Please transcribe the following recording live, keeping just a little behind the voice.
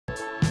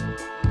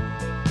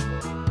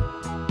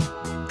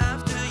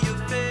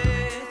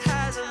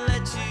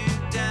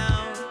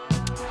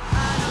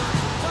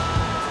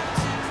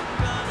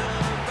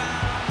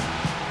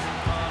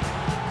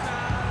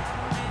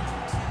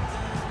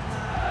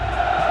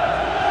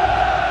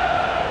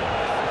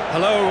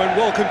Hello and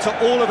welcome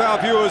to all of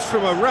our viewers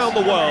from around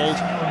the world.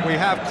 We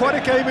have quite a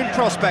game in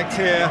prospect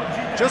here,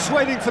 just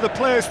waiting for the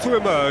players to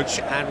emerge,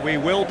 and we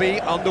will be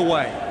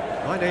underway.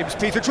 My name's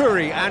Peter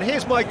Drury, and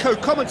here's my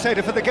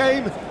co-commentator for the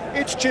game,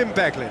 it's Jim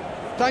Beglin.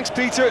 Thanks,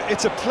 Peter.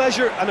 It's a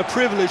pleasure and a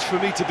privilege for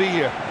me to be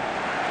here.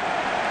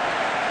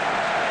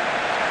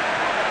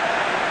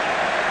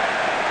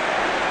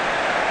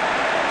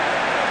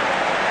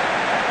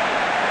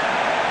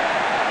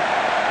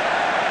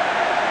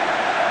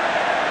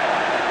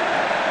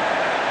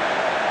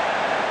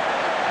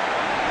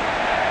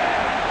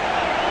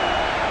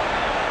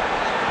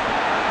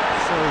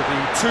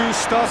 Two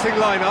starting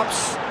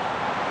lineups.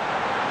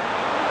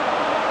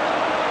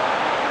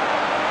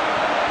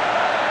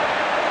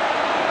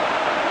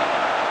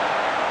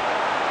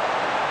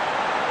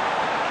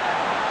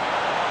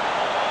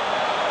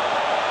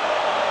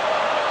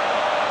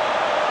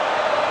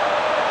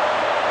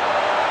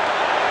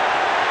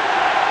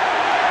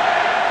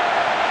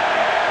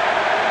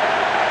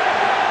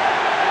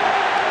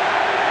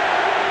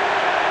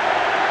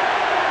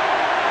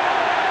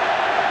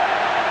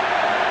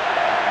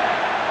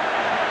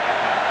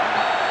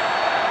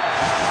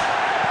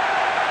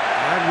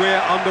 We're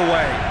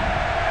underway.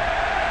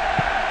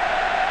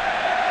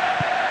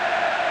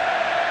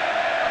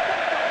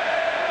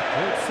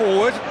 Ball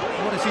forward.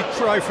 What does he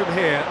try from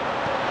here?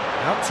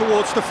 Out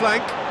towards the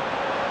flank.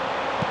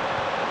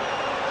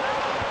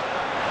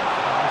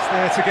 He's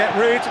there to get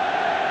rid.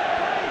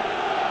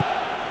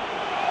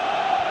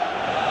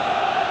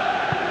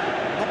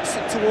 Knocks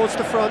it towards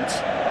the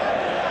front.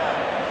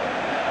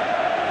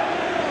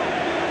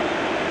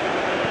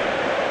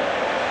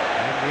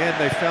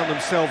 They found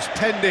themselves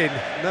penned in,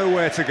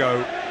 nowhere to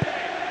go.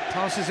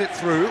 Passes it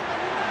through,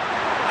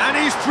 and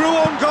he's through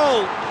on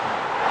goal.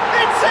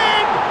 It's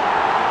in!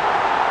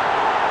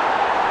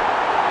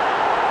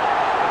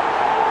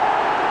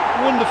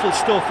 Wonderful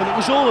stuff, and it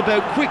was all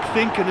about quick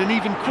thinking and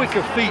even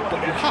quicker feet,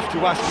 but you have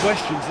to ask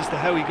questions as to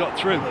how he got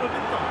through.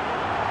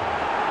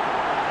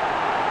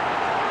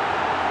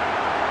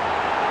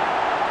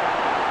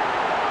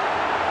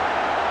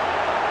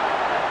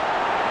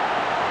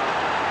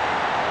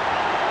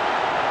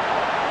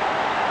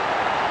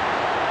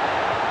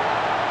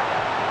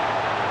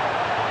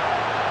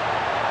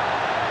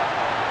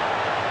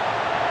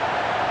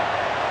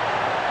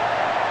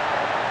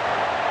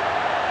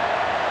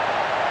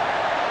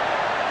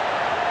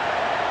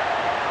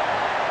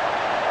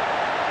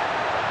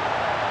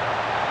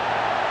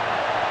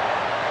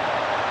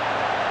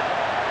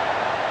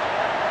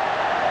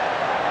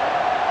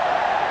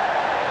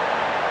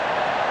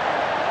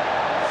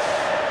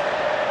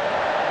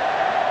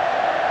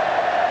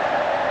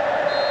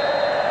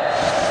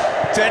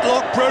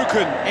 Deadlock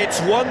broken, it's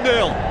 1-0.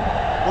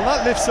 Well,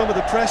 that lifts some of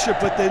the pressure,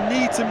 but they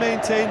need to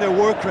maintain their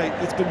work rate.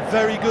 It's been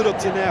very good up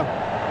to now.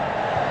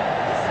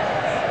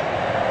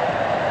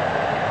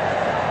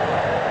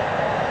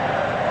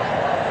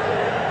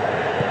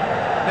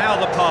 Now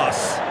the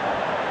pass.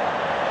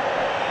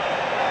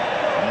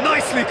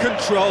 Nicely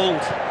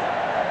controlled.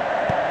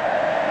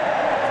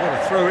 What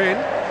a throw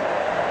in.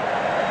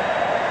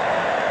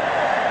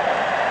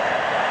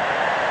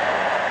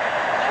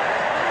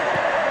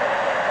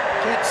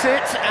 Gets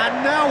it,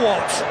 and now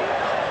what? So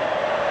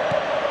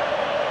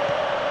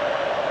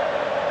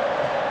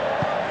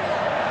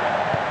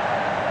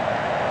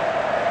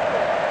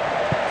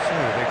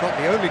they got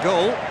the only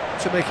goal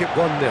to make it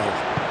 1-0.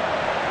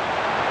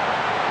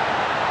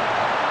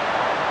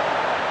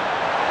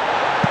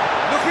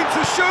 Looking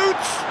to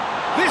shoot!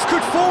 This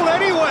could fall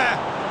anywhere!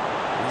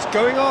 He's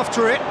going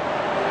after it.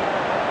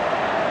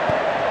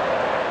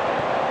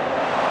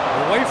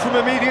 Away from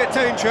immediate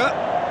danger.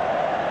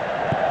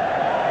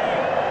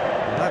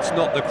 That's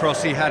not the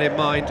cross he had in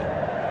mind.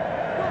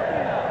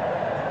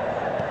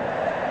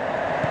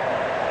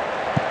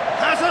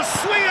 Has a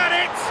swing at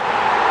it!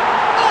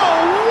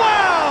 Oh,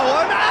 wow!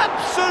 An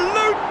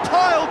absolute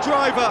pile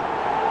driver!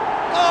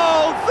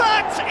 Oh,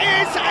 that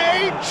is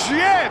a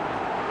gem!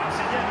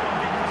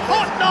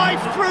 Hot knife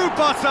through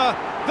butter!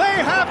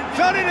 They have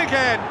done it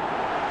again!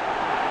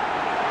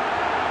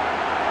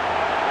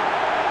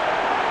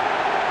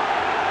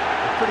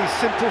 A pretty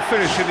simple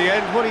finish in the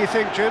end. What do you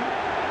think, Jim?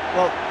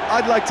 Well,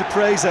 I'd like to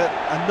praise a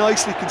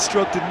nicely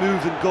constructed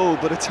move and goal,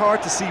 but it's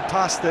hard to see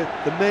past the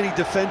many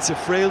defensive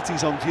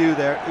frailties on view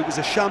there. It was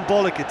a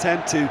shambolic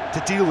attempt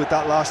to deal with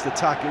that last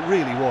attack, it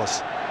really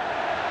was.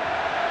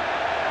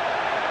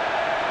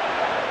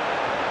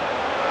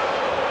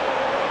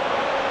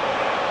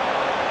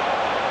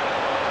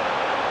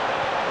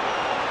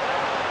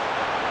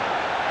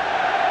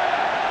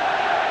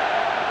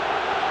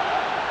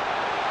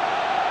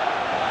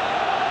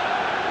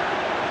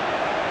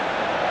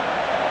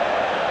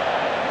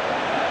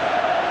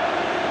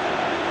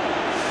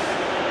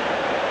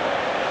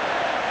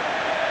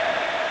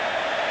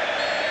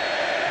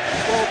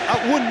 At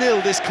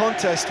 1-0, this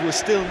contest was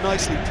still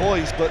nicely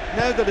poised, but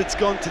now that it's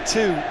gone to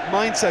 2,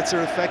 mindsets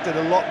are affected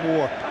a lot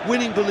more.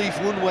 Winning belief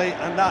one way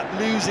and that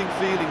losing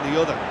feeling the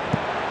other.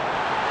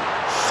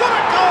 Shot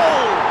at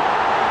goal!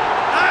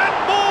 And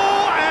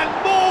more, and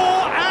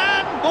more,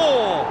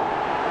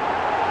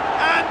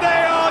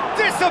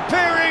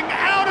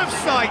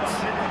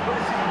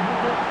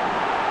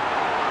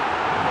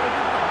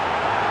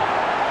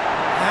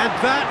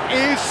 That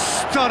is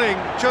stunning,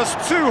 just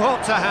too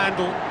hot to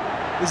handle.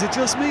 Is it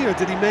just me, or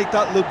did he make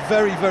that look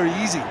very, very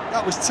easy?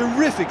 That was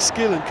terrific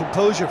skill and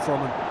composure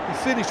from him. He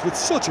finished with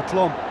such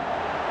aplomb.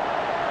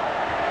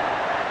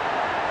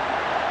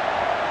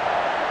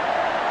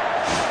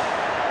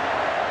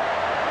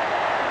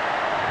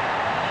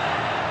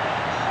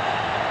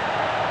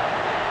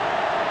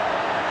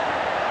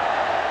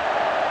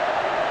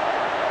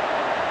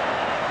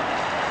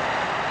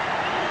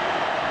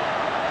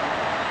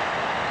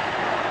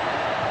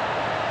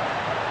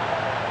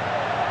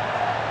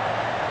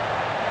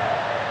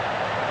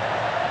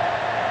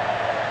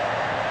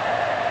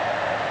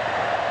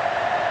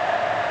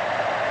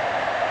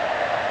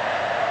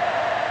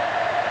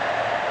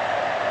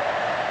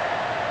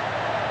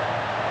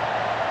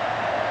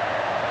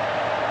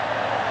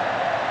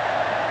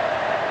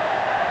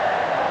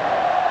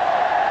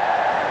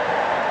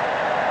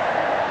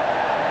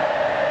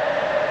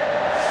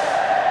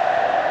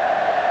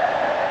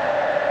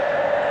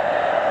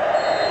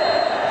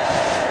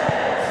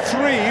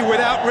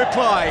 Without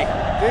reply.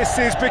 This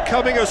is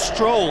becoming a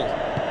stroll.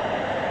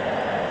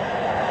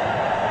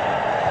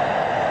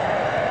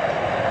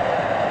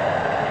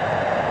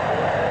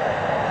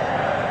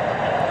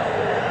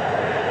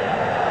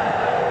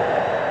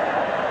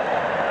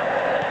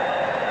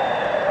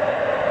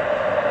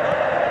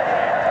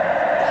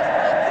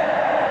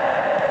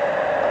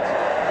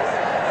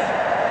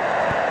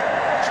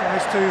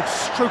 Tries to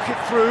stroke it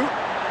through.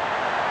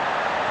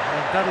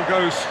 And that'll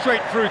go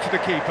straight through to the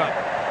keeper.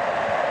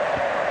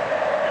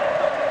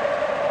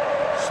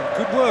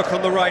 Good work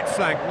on the right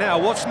flank. Now,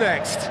 what's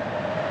next?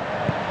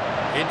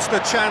 Into the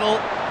channel.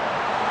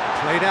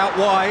 Played out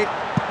wide.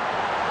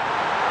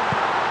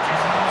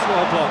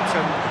 Well blocked,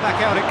 and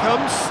back out it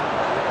comes.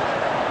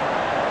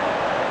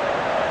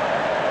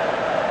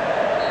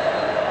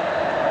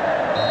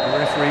 The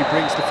referee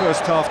brings the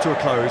first half to a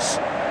close.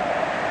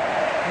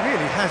 It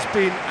really has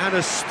been an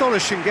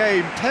astonishing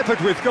game, peppered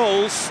with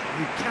goals.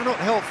 You cannot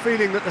help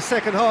feeling that the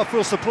second half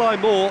will supply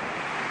more.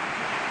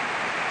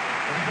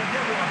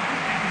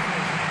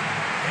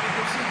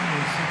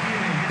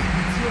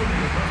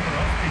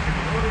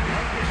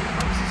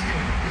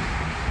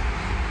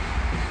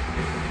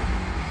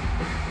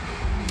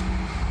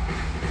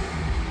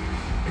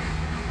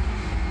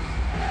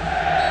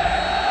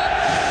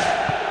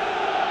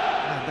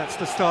 That's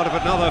the start of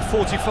another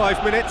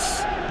 45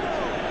 minutes.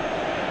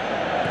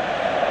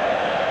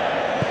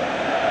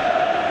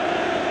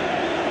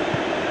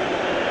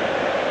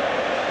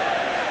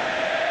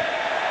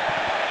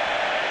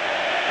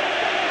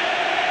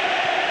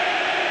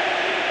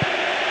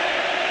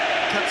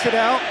 Cuts it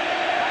out.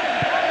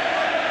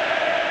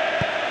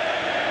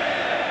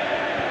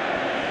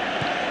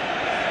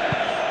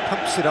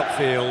 Pumps it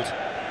upfield.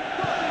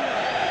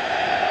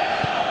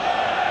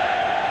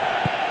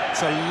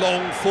 It's a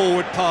long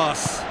forward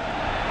pass.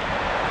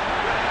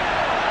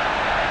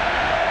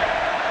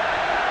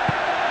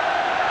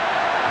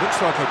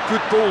 Looks like a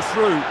good ball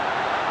through.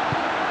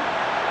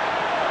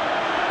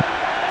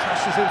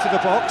 Crashes into the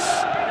box.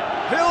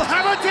 He'll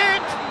have a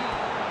dip!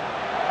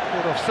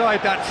 Caught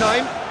offside that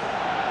time.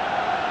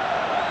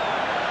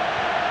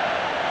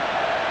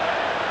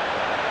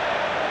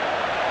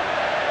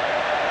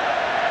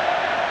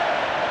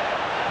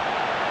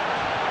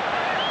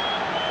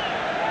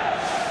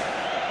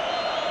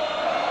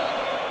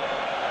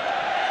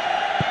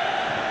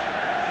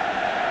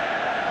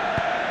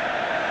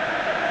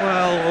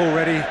 Well,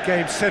 already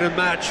game, set and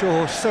match,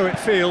 or so it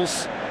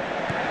feels.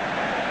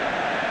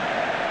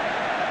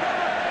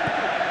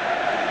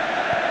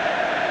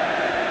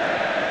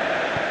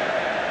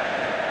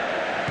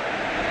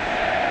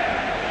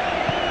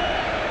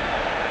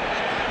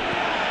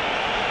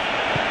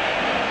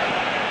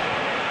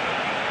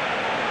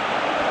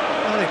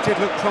 Well, it did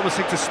look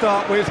promising to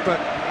start with, but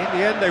in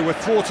the end they were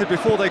thwarted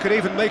before they could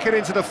even make it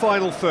into the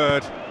final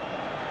third.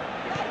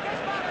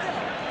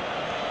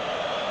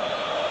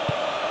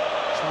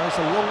 Tries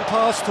a long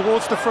pass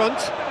towards the front.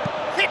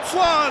 Hits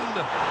one!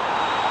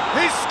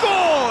 He's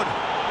scored!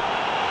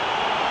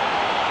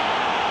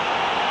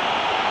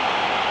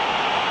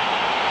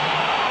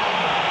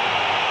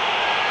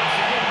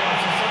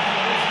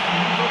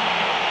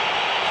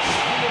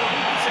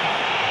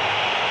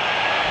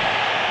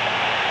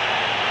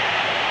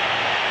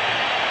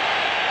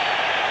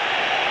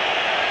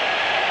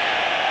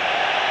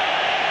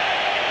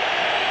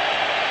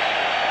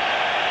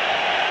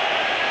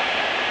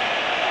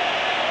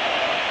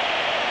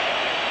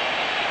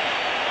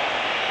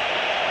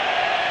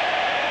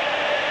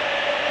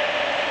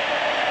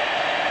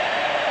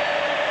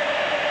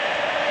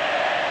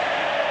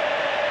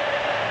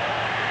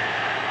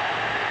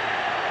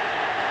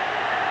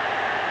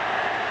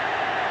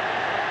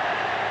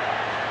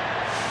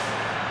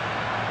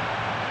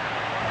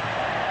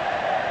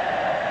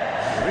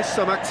 There is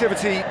some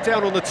activity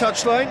down on the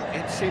touchline.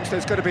 It seems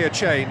there's going to be a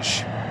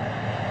change.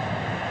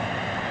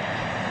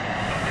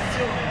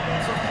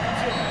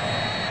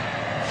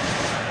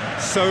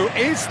 So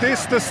is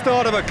this the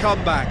start of a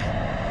comeback?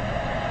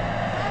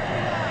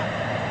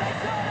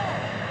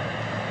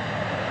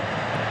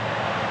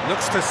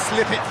 Looks to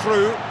slip it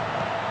through.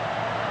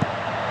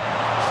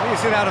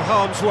 Clears it out of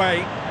harm's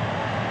way.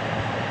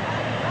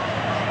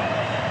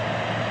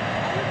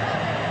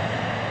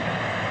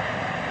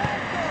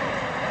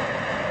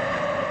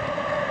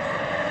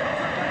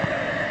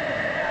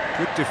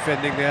 Good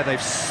defending there.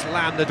 They've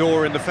slammed the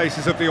door in the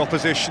faces of the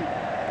opposition.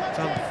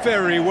 Done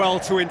very well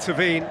to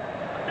intervene.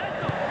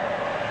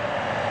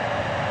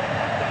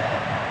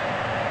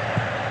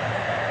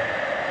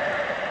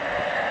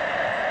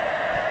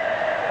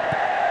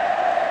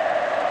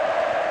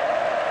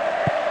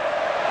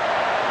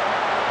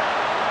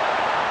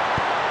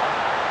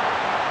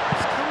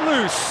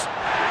 Loose,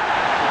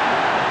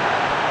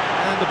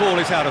 and the ball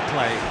is out of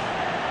play.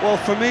 Well,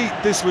 for me,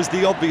 this was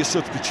the obvious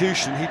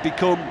substitution. He'd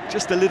become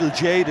just a little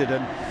jaded,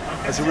 and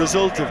as a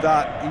result of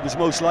that, he was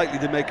most likely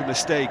to make a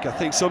mistake. I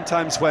think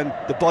sometimes when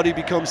the body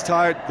becomes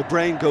tired, the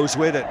brain goes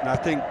with it, and I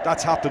think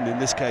that's happened in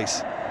this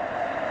case.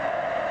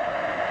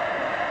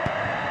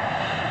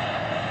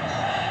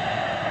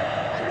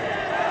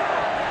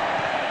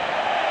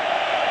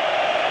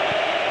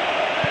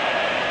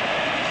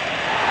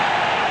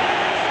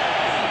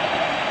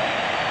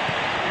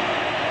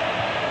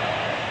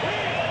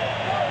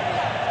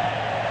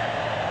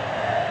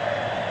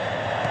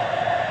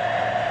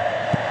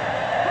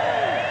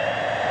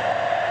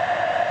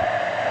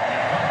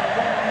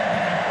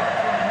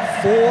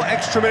 Four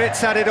extra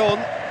minutes added on.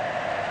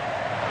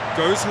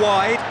 Goes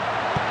wide.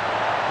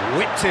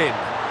 Whipped in.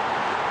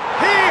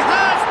 He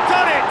has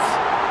done it!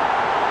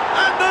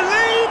 And the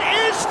lead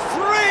is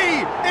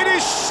 3! It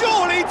is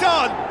surely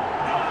done!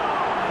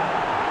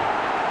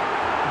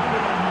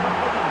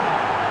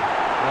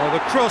 Well,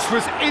 the cross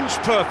was inch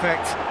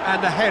perfect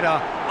and the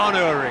header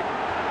unerring.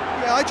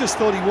 Yeah, I just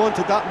thought he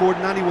wanted that more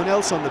than anyone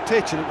else on the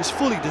pitch, and it was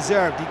fully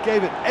deserved. He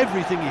gave it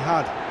everything he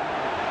had.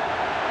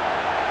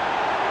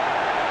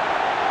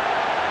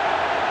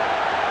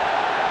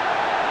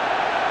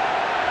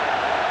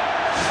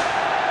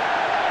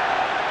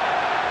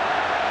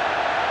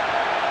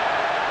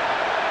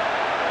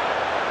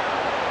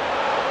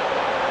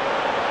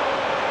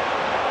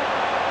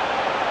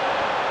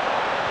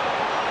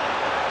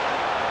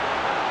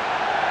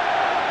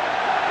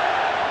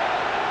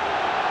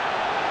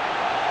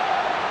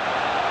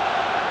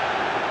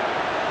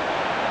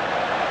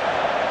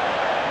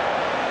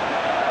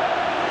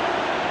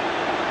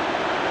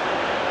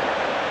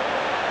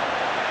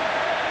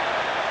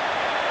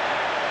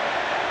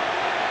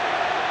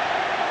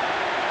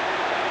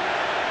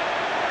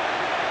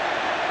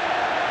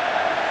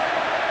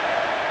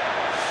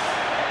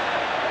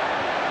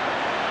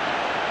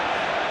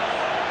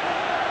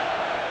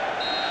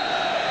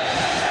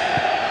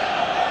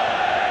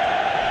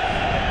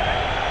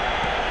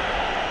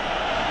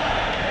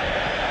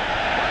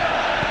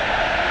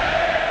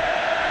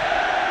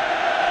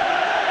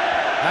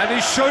 And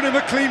he's shown him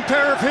a clean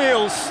pair of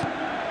heels.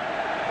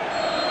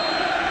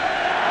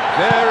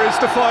 There is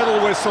the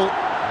final whistle.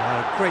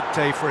 A great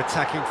day for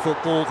attacking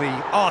football. The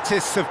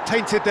artists have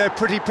painted their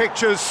pretty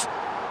pictures.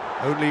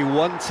 Only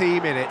one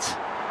team in it.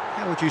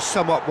 How would you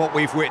sum up what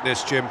we've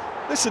witnessed, Jim?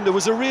 Listen, there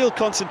was a real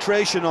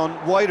concentration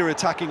on wider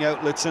attacking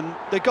outlets, and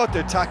they got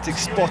their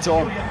tactics spot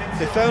on.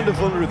 They found a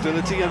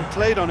vulnerability and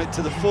played on it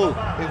to the full.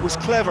 It was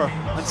clever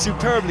and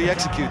superbly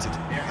executed.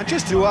 And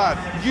just to add,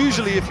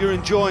 usually if you're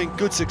enjoying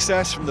good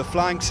success from the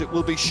flanks, it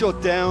will be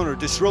shut down or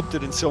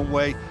disrupted in some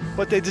way,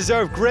 but they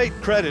deserve great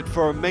credit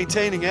for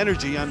maintaining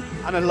energy and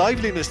a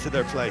liveliness to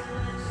their play.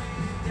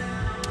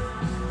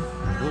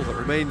 All that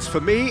remains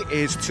for me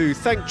is to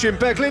thank Jim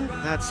Beglin.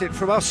 That's it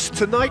from us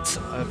tonight.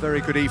 A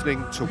very good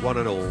evening to one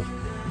and all.